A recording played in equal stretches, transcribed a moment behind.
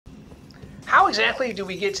how exactly do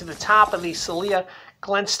we get to the top of the Sellia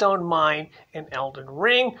Glintstone Mine in Elden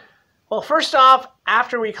Ring? Well, first off,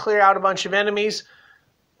 after we clear out a bunch of enemies,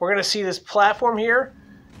 we're going to see this platform here.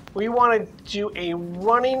 We want to do a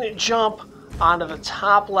running jump onto the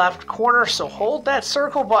top left corner, so hold that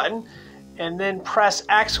circle button and then press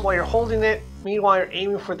X while you're holding it. Meanwhile, you're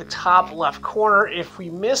aiming for the top left corner. If we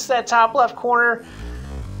miss that top left corner,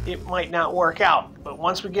 it might not work out. But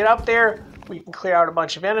once we get up there, we can clear out a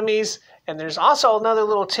bunch of enemies. And there's also another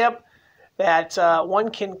little tip that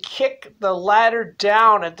one can kick the ladder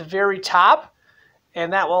down at the very top,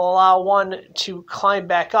 and that will allow one to climb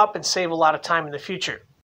back up and save a lot of time in the future.